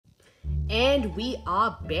And we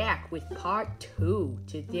are back with part 2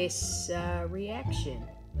 to this reaction.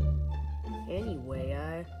 Anyway,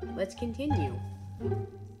 let's continue.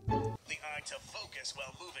 The eye to focus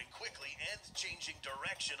while moving quickly and changing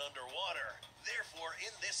direction underwater. Therefore,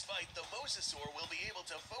 in this fight, the Mosasaur will be able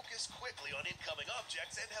to focus quickly on incoming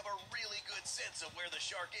objects and have a really good sense of where the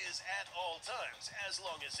shark is at all times, as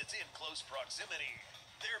long as it's in close proximity.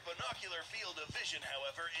 Their binocular field of vision,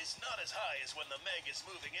 however, is not as high as when the MEG is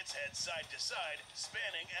moving its head side to side,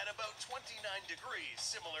 spanning at about 29 degrees,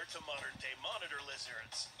 similar to modern-day monitor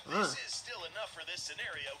lizards. This is still enough for this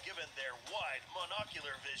scenario given their wide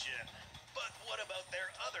monocular vision. But what about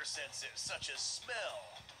their other senses, such as smell?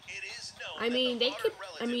 It is known the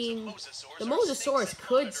Mosasaurus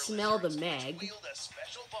could smell the MEG.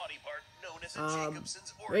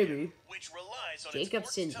 Maybe. Which relies on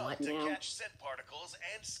Jacobson's its forked what tongue now? to catch scent particles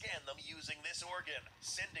and scan them using this organ,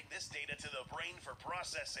 sending this data to the brain for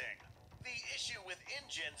processing. The issue with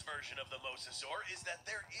InGen's version of the Mosasaur is that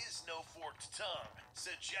there is no forked tongue,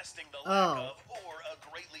 suggesting the lack of or a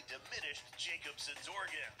greatly diminished Jacobson's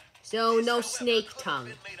organ. So This, no however, snake could have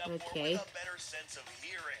tongue. been made up for Okay. with a better sense of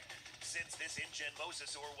hearing. Since this InGen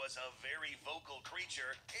Mosasaur was a very vocal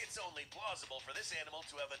creature, it's only plausible for this animal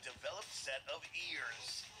to have a developed set of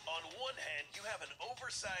ears. On one hand, you have an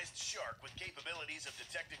oversized shark with capabilities of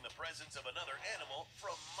detecting the presence of another animal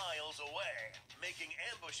from miles away, making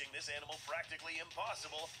ambushing this animal practically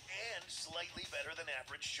impossible and slightly better than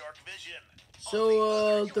average shark vision.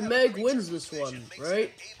 So, the MEG wins this one,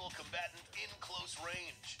 right? Able combatant in close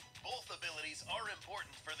range. Both abilities are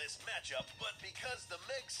important for this matchup, but because the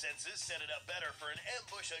MEG senses set it up better for an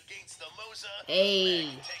ambush against the Mosa, Hey, the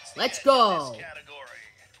MEG takes the let's edge go. in this category.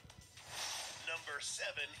 Number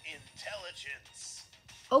 7, Intelligence.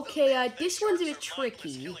 Okay, this one's a bit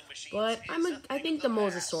tricky, but I think the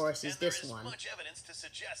Mosasaurus is this one. Much evidence to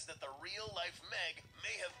suggest that the real-life MEG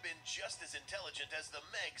may have been just as intelligent as the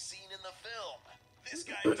MEG seen in the film. This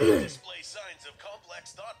guy did display signs of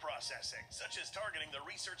complex thought processing, such as targeting the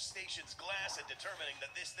research station's glass and determining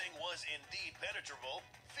that this thing was indeed penetrable,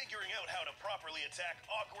 figuring out how to properly attack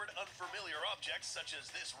awkward, unfamiliar objects such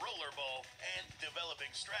as this roller ball, and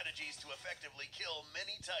developing strategies to effectively kill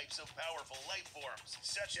many types of powerful life forms,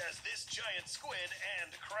 such as this giant squid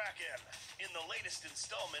and kraken. In the latest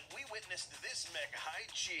installment, we witnessed this MEG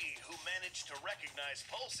Hai-Chi, who managed to recognize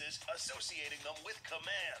pulses, associating them with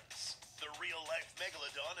commands. The real-life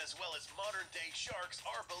megalodon, as well as modern-day sharks,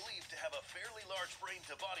 are believed to have a fairly large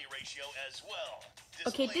brain-to-body ratio as well.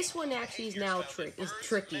 Okay, this one actually is now tricky. It's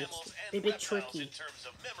a bit tricky.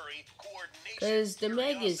 Because the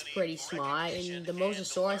MEG is pretty smart, and the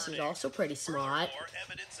Mosasaurus is also pretty smart.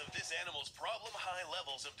 Evidence of this animal's problem-high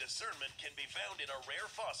levels of discernment can be found in a rare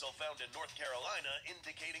fossil found in North Carolina,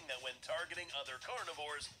 indicating that when targeting other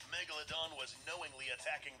carnivores, Megalodon was knowingly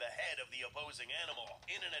attacking the head of the opposing animal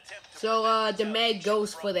in an attempt to The MEG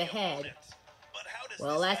goes for the head.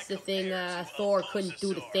 Well, that's the thing Thor couldn't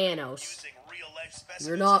do to Thanos.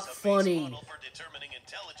 You're not funny. For determining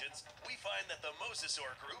intelligence, we find that the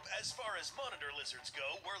Mosasaur group, as far as monitor lizards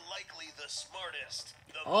go, were likely the smartest.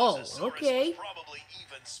 The Mosasaurus was probably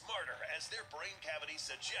even smarter, as their brain cavities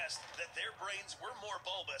suggest that their brains were more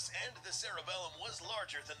bulbous and the cerebellum was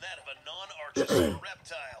larger than that of a non-archosaur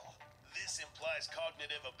reptile. This implies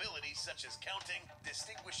cognitive abilities such as counting,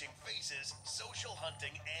 distinguishing faces, social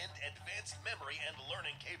hunting, and advanced memory and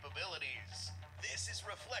learning capabilities. This is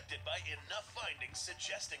reflected by enough findings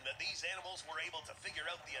suggesting that these animals were able to figure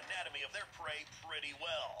out the anatomy of their prey pretty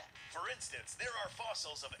well. For instance, there are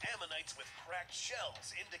fossils of ammonites with cracked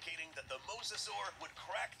shells, indicating that the Mosasaur would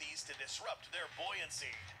crack these to disrupt their buoyancy.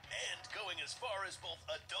 And going as far as both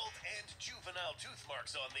adult and juvenile tooth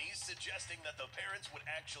marks on these, suggesting that the parents would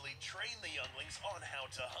actually train the younglings on how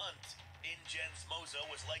to hunt. InGen's Mosa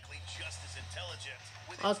was likely just as intelligent.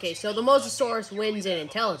 Okay, so the Mosasaurus wins in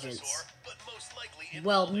intelligence. But most likely in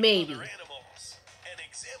Well, maybe. other animals. An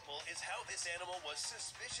example is how this animal was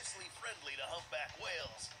suspiciously friendly to humpback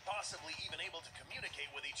whales, possibly even able to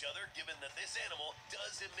communicate with each other, given that this animal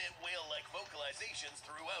does emit whale-like vocalizations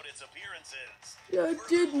throughout its appearances. Yeah, it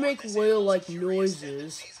did make whale-like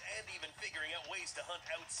noises. And even figuring out ways to hunt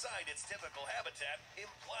outside its typical habitat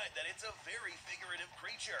implied that it's a very figurative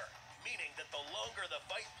creature, meaning that the longer the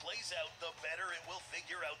fight plays out, the better it will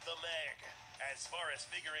figure out the MEG. As far as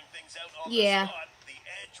figuring things out on the spot, the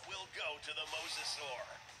edge will go to the Mosasaur.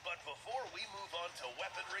 But before we move on to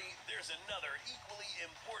weaponry, there's another equally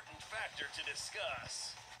important factor to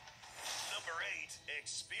discuss. Number 8,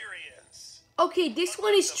 experience. Okay, this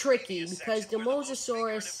one is tricky because the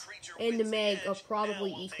Mosasaurus and the MEG are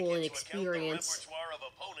probably equal in experience.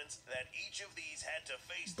 odds that each of these had to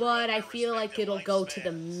face But I their feel like respective it'll go to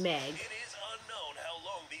the lifespans. MEG. It is unknown how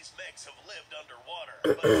long these megs have lived underwater,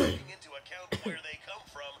 but taking into account where they come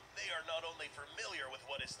from, they are not only familiar with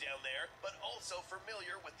what is down there, but also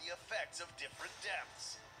familiar with the effects of different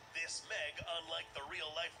depths. This meg, unlike the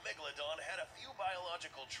real-life megalodon, had a few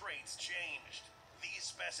biological traits changed.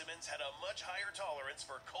 These specimens had a much higher tolerance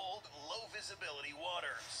for cold, low-visibility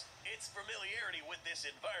waters. Its familiarity with this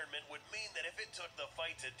environment would mean that if it took the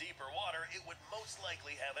fight to deeper water, it would most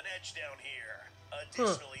likely have an edge down here.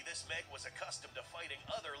 Additionally, this meg was accustomed to fighting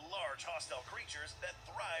other large hostile creatures that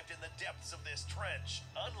thrived in the depths of this trench,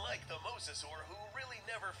 unlike the Mosasaur, who really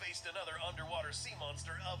never faced another underwater sea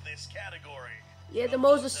monster of this category. Yeah, the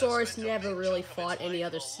Mosasaurus never really fought any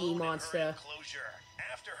other sea monster.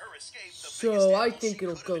 After her escape, So I think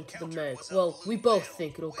it'll go to the MEG. Well, we both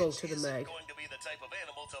think it'll go to the MEG. Going to be the type of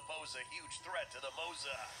animal to pose a huge threat to the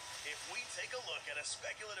Mosa. If we take a look at a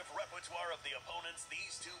speculative repertoire of the opponents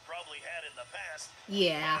these two probably had in the past,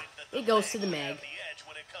 Yeah, it goes to the MEG. the edge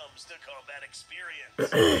when it comes to combat experience.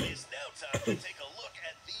 It is now time to take a look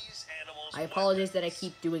at these animals. I apologize that I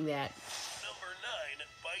keep doing that. Number 9,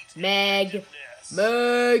 bite MEG. effectiveness.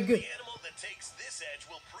 MEG. The animal that takes this edge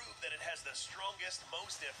will prove that it has the strongest,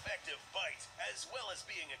 most effective bite, as well as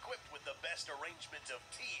being equipped with the best arrangement of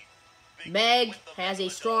teeth. MEG has a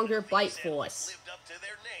stronger bite force.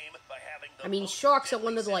 I mean, sharks are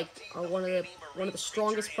one of the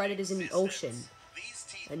strongest predators in the ocean,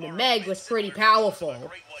 and the MEG was pretty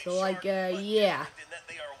powerful. So like, yeah.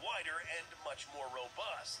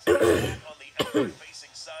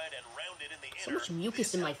 So much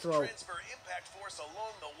mucus in my throat.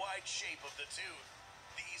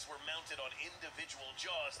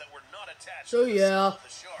 So yeah,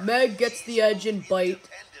 MEG gets the edge and bite.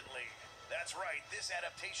 That's right, this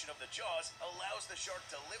adaptation of the jaws allows the shark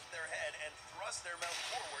to lift their head and thrust their mouth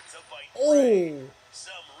forward to bite prey.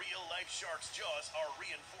 Some real-life sharks' jaws are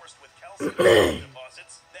reinforced with calcium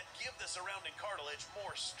deposits that give the surrounding cartilage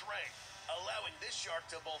more strength, allowing this shark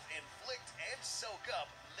to both inflict and soak up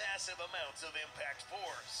massive amounts of impact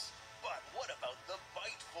force. But what about the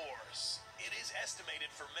bite force? It is estimated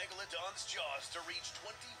for Megalodon's jaws to reach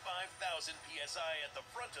 25,000 psi at the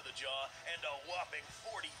front of the jaw and a whopping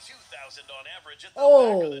 42,000 on average at the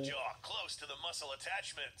back of the jaw, close to the muscle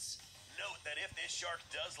attachments. Note that if this shark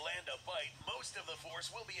does land a bite, most of the force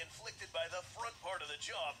will be inflicted by the front part of the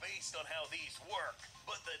jaw based on how these work.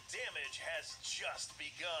 But the damage has just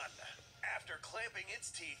begun. After clamping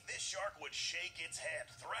its teeth, this shark would shake its head,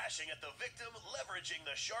 thrashing at the victim, leveraging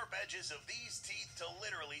the sharp edges of these teeth to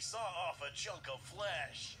literally saw off a chunk of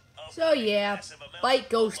flesh. So yeah,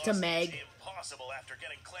 bite goes to MEG. Impossible after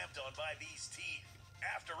getting clamped on by these teeth.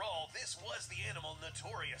 After all, this was the animal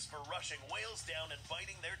notorious for rushing whales down and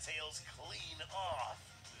biting their tails clean off.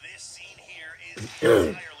 This scene here is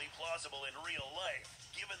entirely plausible in real life,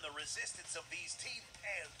 given the resistance of these teeth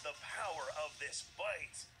and the power of this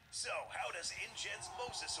bite. So, how does InGen's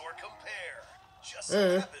Mosasaur compare? Just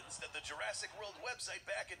so happens that the Jurassic World website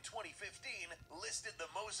back in 2015 listed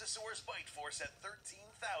the Mosasaur's bite force at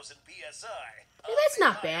 13,000 psi. Well, that's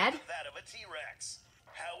not bad. That of a T-Rex.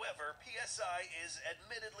 However, PSI is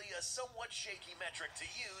admittedly a somewhat shaky metric to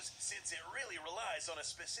use since it really relies on a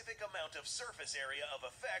specific amount of surface area of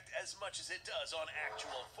effect as much as it does on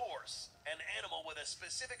actual force. An animal with a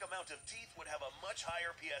specific amount of teeth would have a much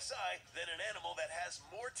higher PSI than an animal that has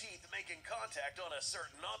more teeth making contact on a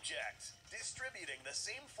certain object, distributing the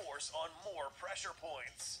same force on more pressure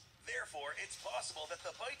points. Therefore, it's possible that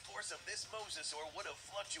the bite force of this Mosasaur would have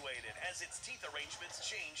fluctuated as its teeth arrangements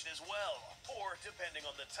changed as well, or depending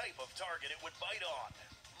on the type of target it would bite on.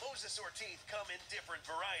 Mosasaur teeth come in different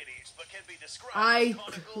varieties, but can be described as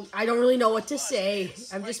conical. I don't really know what to say.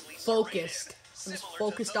 I'm just focused. I'm just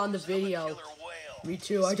focused on the video. Me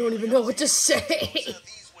too. I don't even know what to say.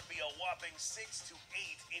 These would be a whopping 6 to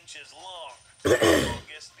 8 inches long.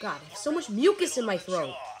 God, I have so much mucus in my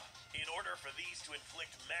throat. In order for these to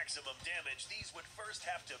inflict maximum damage, these would first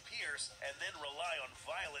have to pierce and then rely on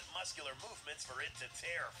violent muscular movements for it to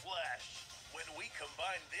tear flesh. When we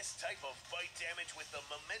combine this type of bite damage with the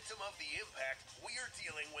momentum of the impact, we are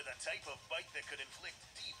dealing with a type of bite that could inflict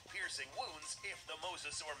deep piercing wounds if the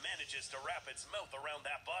Mosasaur manages to wrap its mouth around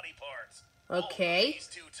that body part. Okay.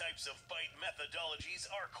 These two types of bite methodologies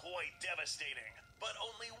are quite devastating, but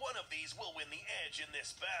only one of these will win the edge in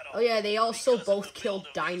this battle. Oh yeah, they also both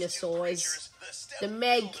killed dinosaurs. The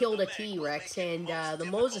MEG killed a T-Rex, and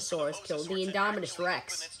the Mosasaurus killed the Indominus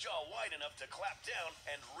Rex. Its jaw wide enough to clap down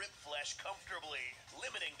and rip flesh comfortably,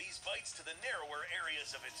 limiting these bites to the narrower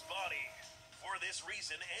areas of its body. For this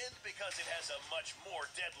reason, and because it has a much more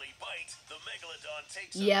deadly bite, the Megalodon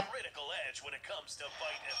takes a critical edge when it comes to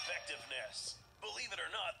bite effectiveness. Believe it or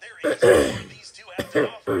not, there is more these two have to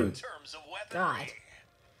offer in terms of weaponry.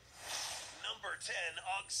 Number 10,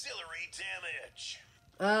 auxiliary damage.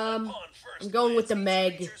 I'm going with the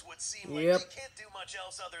MEG. Yep.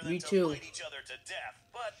 Me too. Each other to death,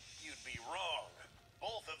 but you'd be wrong.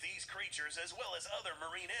 Both of these creatures, as well as other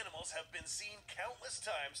marine animals, have been seen countless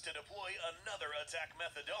times to deploy another attack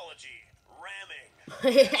methodology, ramming.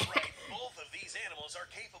 That's right, both of these animals are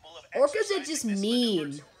capable of Orcas are just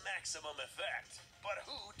mean. To maximum effect. But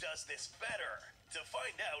who does this better? To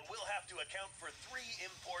find out, we'll have to account for three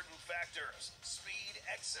important factors: speed,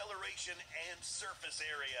 acceleration, and surface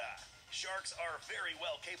area. Sharks are very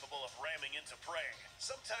well capable of ramming into prey,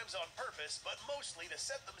 sometimes on purpose, but mostly to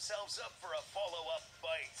set themselves up for a follow-up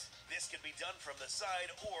bite. This can be done from the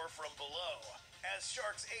side or from below. As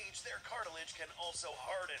sharks age, their cartilage can also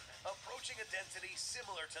harden, approaching a density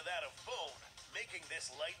similar to that of bone, making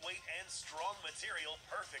this lightweight and strong material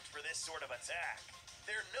perfect for this sort of attack.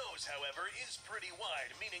 Their nose, however, is pretty wide,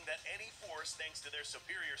 meaning that any force, thanks to their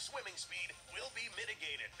superior swimming speed, will be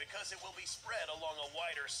mitigated because it will be spread along a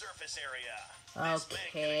wider surface area. This MEG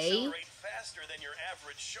can accelerate faster than your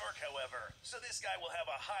average shark, however, so this guy will have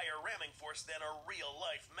a higher ramming force than a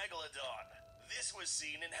real-life megalodon. This was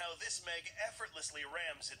seen in how this MEG effortlessly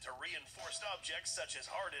rams into reinforced objects such as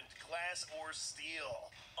hardened glass or steel.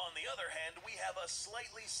 On the other hand, we have a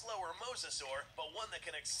slightly slower Mosasaur, but one that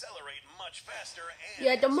can accelerate much faster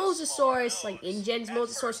and the Mosasaurus, like InGen's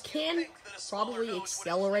Mosasaurus, can probably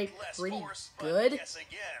accelerate pretty good,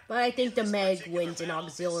 but I think the MEG wins in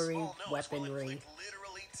auxiliary weaponry.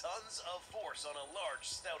 Literally tons of force on a large,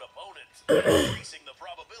 stout opponent, increasing the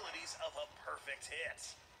probabilities of a perfect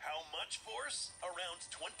hit. How much force? Around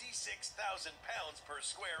 26,000 pounds per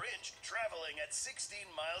square inch, traveling at 16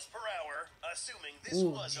 miles per hour, assuming this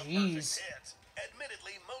was a perfect hit.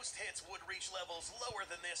 Admittedly, most hits would reach levels lower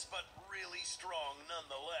than this, but really strong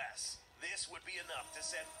nonetheless. This would be enough to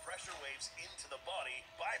send pressure waves into the body,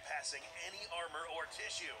 bypassing any armor or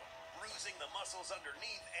tissue, bruising the muscles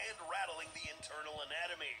underneath and rattling the internal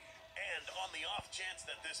anatomy. And on the off chance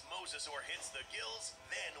that this Mosasaur hits the gills,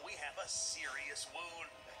 then we have a serious wound.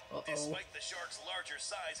 Despite the shark's larger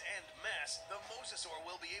size and mass, the Mosasaur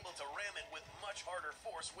will be able to ram it with much harder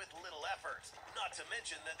force with little effort. Not to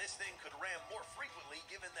mention that this thing could ram more frequently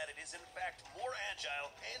given that it is in fact more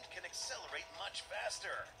agile and can accelerate much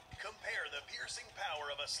faster. Compare the piercing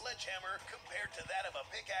power of a sledgehammer compared to that of a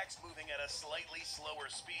pickaxe moving at a slightly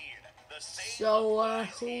slower speed. The same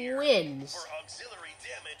who wins? For auxiliary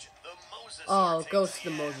damage, the Mosasaur goes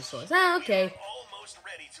to the Mosasaurus. Okay. Almost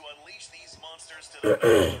ready to unleash these monsters to the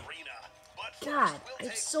battle arena. But God,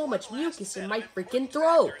 I have so much mucus in my freaking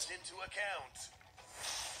throat.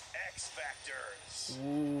 X factors.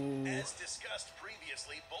 As discussed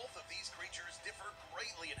previously, both of these creatures differ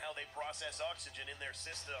greatly in how they process oxygen in their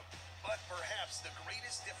system. But perhaps the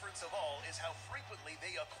greatest difference of all is how frequently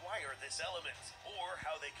they acquire this element, or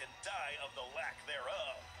how they can die of the lack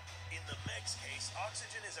thereof. In the MEG's case,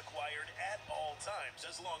 oxygen is acquired at all times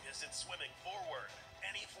as long as it's swimming forward.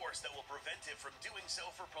 Any force that will prevent it from doing so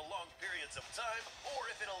for prolonged periods of time, or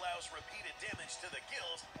if it allows repeated damage to the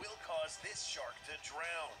gills, will cause this shark to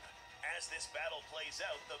drown. As this battle plays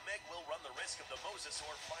out, the MEG will run the risk of the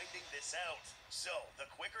Mosasaur finding this out. So, the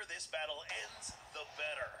quicker this battle ends, the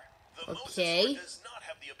better. The Mosasaur does not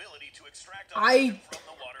have the ability to extract oxygen from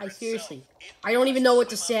the water seriously, I don't even know what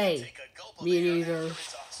to say. Me neither.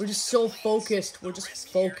 We're just so focused. We're just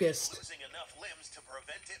focused. Losing enough limbs to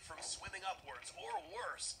prevent it from swimming upwards, or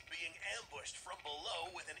worse, being ambushed from below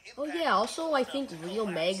with an impact. Yeah, also I think real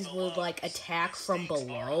MEGs will like attack from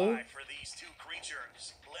below. For these two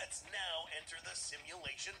creatures. Let's now enter the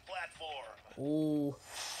simulation platform. Ooh.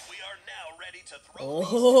 We are now ready to throw these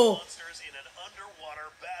two monsters in an underwater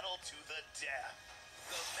battle to the death.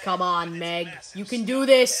 Come on, MEG. You can do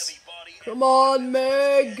this. Come on,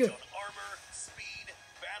 MEG. Armor, speed,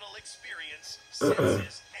 battle experience,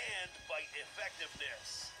 senses, and bite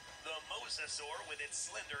effectiveness. The Mosasaur, with its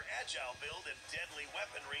slender, agile build and deadly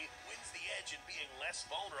weaponry, wins the edge in being less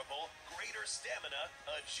vulnerable, greater stamina,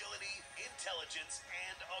 agility, intelligence,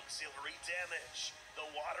 and auxiliary damage. The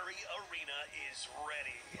watery arena is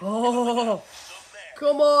ready.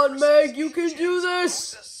 Come on, MEG, you can do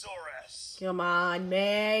this. Mosasaurus. Come on,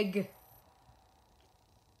 MEG.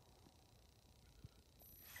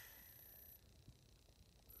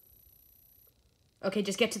 Okay,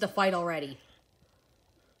 just get to the fight already.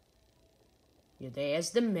 Yeah,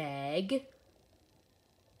 there's the MEG.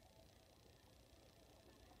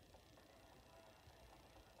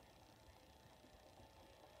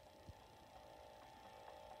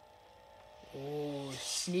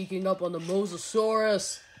 sneaking up on the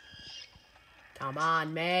Mosasaurus. Come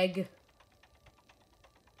on, Meg.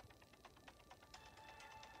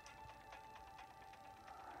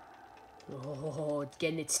 Oh, it's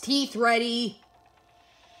getting its teeth ready.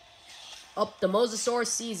 Up, the Mosasaurus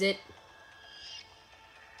sees it.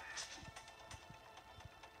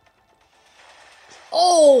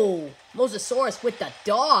 Oh! Mosasaurus with the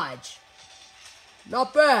dodge.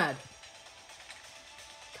 Not bad.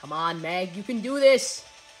 Come on, Meg. You can do this.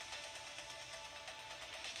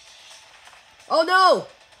 Oh, no!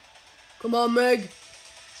 Come on, Meg.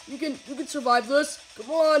 You can survive this. Come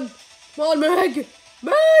on. Come on, Meg.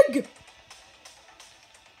 Meg!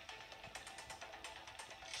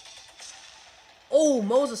 Oh,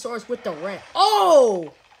 Mosasaurus with the ram.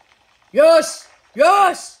 Oh! Yes!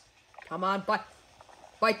 Yes! Come on,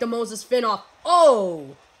 bite the Moses fin off.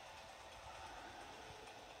 Oh!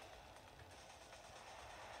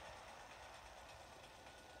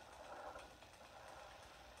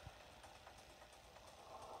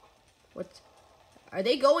 What? Are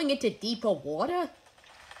they going into deeper water?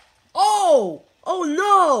 Oh! Oh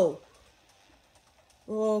no!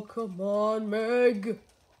 Oh, come on, Meg.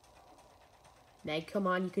 Meg, come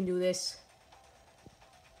on, you can do this.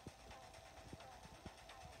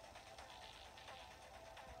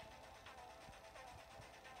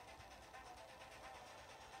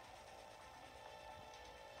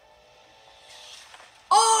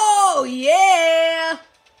 Oh, yeah!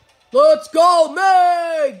 Let's go,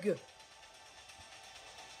 Meg!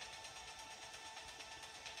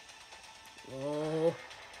 Oh.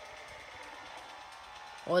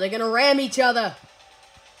 Oh, they're gonna ram each other.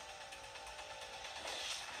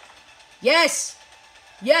 Yes!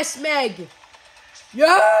 Yes, Meg!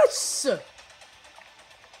 Yes!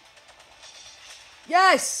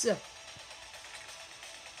 Yes!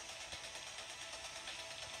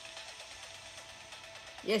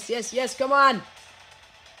 Yes, yes, yes, come on!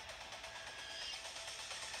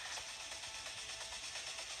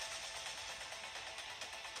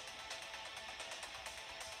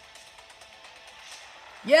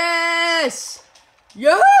 Yes!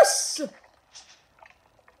 Yes!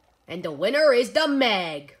 And the winner is the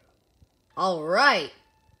Meg. Alright.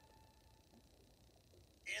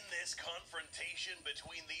 In this confrontation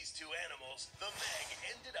between these two animals, the Meg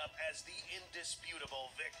ended up as the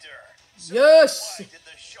indisputable victor. So Yes! why did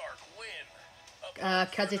the shark win?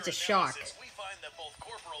 'Cause it's a shark. We find that both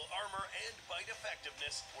corporal armor and bite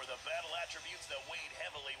effectiveness were the battle attributes that weighed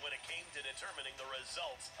heavily when it came to determining the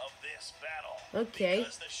results of this battle. Okay.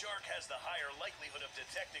 Because the shark has the higher likelihood of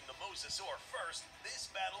detecting the mosasaur first, this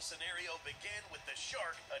battle scenario began with the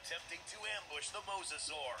shark attempting to ambush the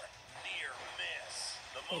mosasaur. Near miss.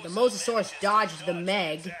 The Mosasaurus dodged the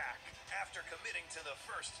Meg. Attack. After committing to the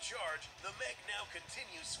first charge, the Meg now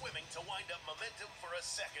continues swimming to wind up momentum for a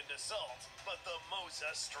second assault. But the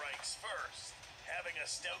Mosa strikes first. Having a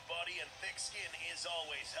stout body and thick skin is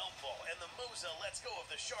always helpful, and the Mosa lets go of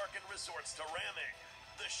the shark and resorts to ramming.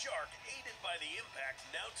 The shark, aided by the impact,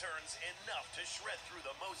 now turns enough to shred through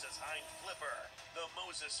the Mosa's hind flipper. The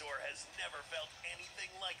Mosasaur has never felt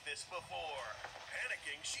anything like this before.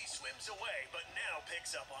 Panicking, she swims away, but now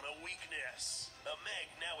picks up on a weakness. The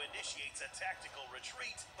Meg now initiates a tactical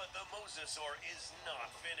retreat, but the Mosasaur is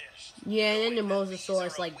not finished. Yeah, and then the Knowing that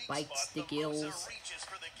Mosasaurus these are a like weak bites spot, the gills. Mosa reaches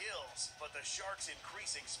for the gills, but the shark's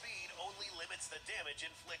increasing speed only limits the damage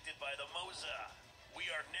inflicted by the Mosa. We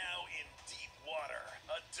are now in deep water,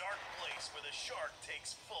 a dark place where the shark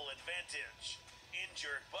takes full advantage.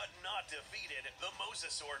 Injured but not defeated, the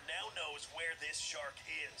Mosasaur now knows where this shark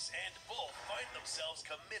is, and both find themselves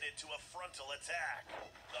committed to a frontal attack.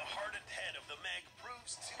 The hardened head of the Meg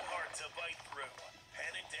proves too hard to bite through.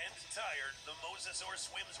 Panicked and tired, the Mosasaur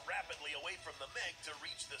swims rapidly away from the Meg to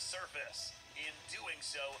reach the surface. In doing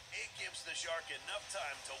so, it gives the shark enough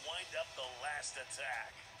time to wind up the last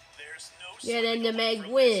attack. There's no Yeah, then the Meg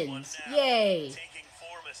from this one wins. now. Yay. Taking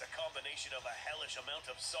form as a combination of a hellish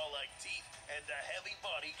amount of saw-like teeth and a heavy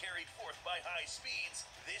body carried forth by high speeds,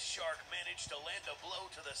 this shark managed to land a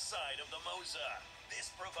blow to the side of the Mosa.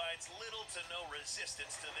 This provides little to no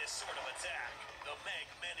resistance to this sort of attack. The Meg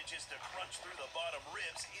manages to crunch through the bottom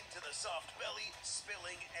ribs into the soft belly,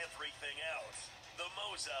 spilling everything out. The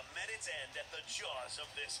Mosa met its end at the jaws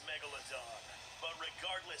of this megalodon. But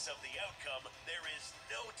regardless of the outcome, there is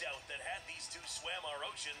no doubt that had these two swam our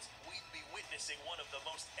oceans, we'd be witnessing one of the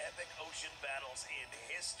most epic ocean battles in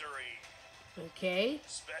history. Okay.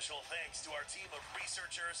 Special thanks to our team of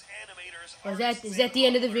researchers, animators, Is that the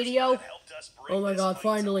end of the video? Oh my god,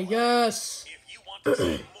 finally, yes! If you want to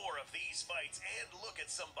see more of these fights and look at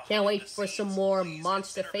some Can't wait for behind-the-scenes, some more please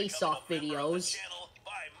Monster consider becoming Face-Off a member of the videos. channel,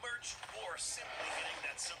 buy merch, or simply hitting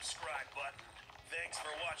that subscribe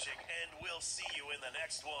watching, and we'll see you in the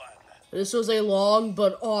next one. This was a long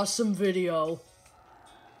but awesome video.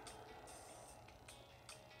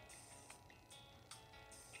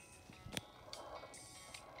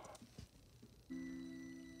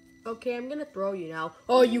 Okay, I'm gonna throw you now.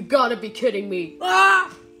 Oh, you gotta be kidding me.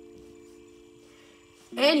 Ah!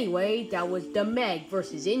 Anyway, that was the MEG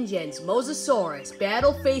versus InGen's Mosasaurus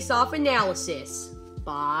Battle Face-Off Analysis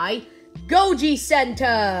by Goji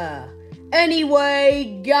Center.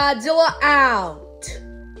 Anyway, Godzilla out.